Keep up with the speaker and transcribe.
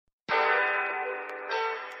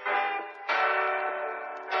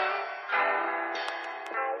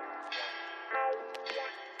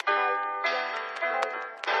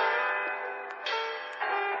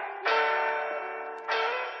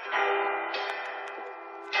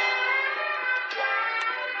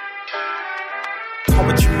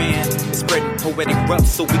Pawetry Man is spreading poetic rough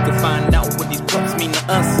so we can find out what these pups mean to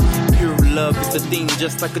us. Pure love is the theme,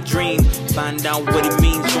 just like a dream. Find out what it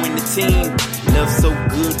means, join the team. Love so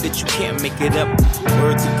good that you can't make it up.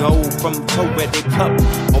 Words of gold from a poetic pup.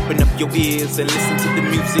 Open up your ears and listen to the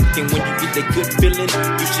music, and when you get that good feeling,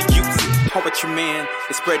 you should use it. Pawetry Man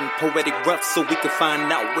is spreading poetic rough so we can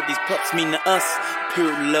find out what these pups mean to us.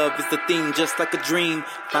 Pure love is the theme, just like a dream.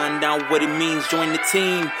 Find out what it means, join the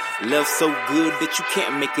team. Love so good that you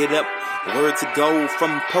can't make it up. Words of gold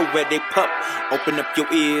from a poetic pup. Open up your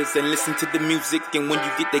ears and listen to the music, and when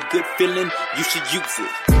you get that good feeling, you should use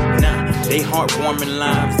it. Nah, they heartwarming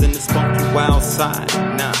lives in the spunky wild side.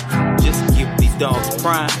 Nah, just give these dogs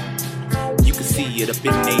pride. You can see it up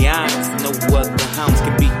in their eyes. No other hounds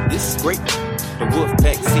can beat this great. The wolf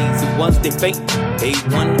pack sees it was their fate. They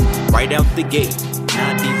won right out the gate.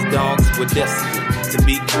 Now these dogs were destined to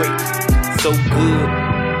be great. So good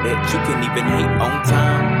that you can even hate on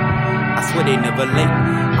time. I swear they never late.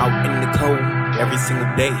 Out in the cold every single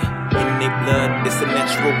day. In their blood, it's a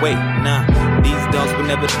natural way. Nah, these dogs will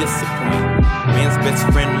never disappoint. Man's best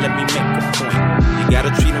friend, let me make a point. You gotta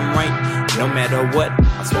treat them right, no matter what.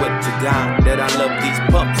 I swear to God that I love these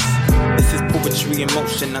pups. This is poetry in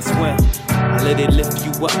motion, I swear. I let it lift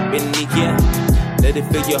you up in the air. Let it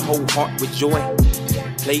fill your whole heart with joy.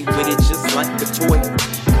 Play with it just like a toy.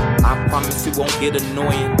 I promise it won't get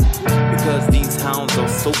annoying, because these hounds are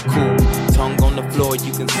so cool. Tongue on the floor,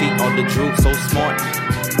 you can see all the drool. So smart,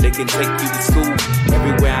 they can take you to school.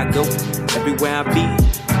 Everywhere I go, everywhere I be,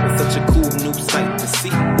 it's such a cool new sight to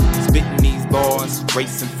see. Spitting these bars,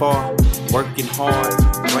 racing far, working hard,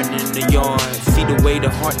 running in the yard. See the way the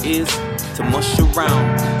heart is to mush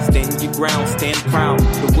around. Stand your ground, stand proud.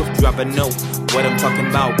 The WooFDriver know what I'm talking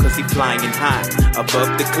about, cause he flying high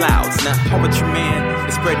above the clouds. Now Pawetry Man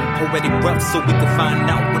is spreading poetic rough so we can find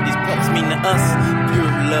out what these pups mean to us.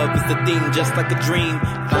 Pure love is the theme, just like a dream.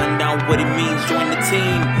 Find out what it means, join the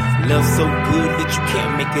team. Love so good that you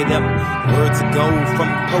can't make it up. Words of gold from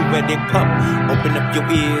a poetic pup. Open up your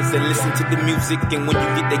ears and listen to the music, and when you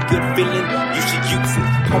get that good feeling, you should use it.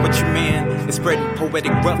 Pawetry Man is spreading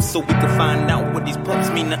poetic rough so we can find out what these pups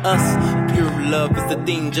mean to us. Pure love is the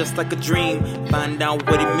theme, just like a dream. Find out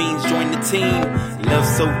what it means, join the team. Love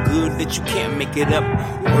so good that you can't make it up.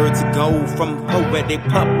 Words of gold from a poetic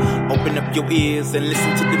pup. Open up your ears and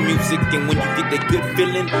listen to the music, and when you get that good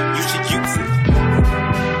feeling, you should use it.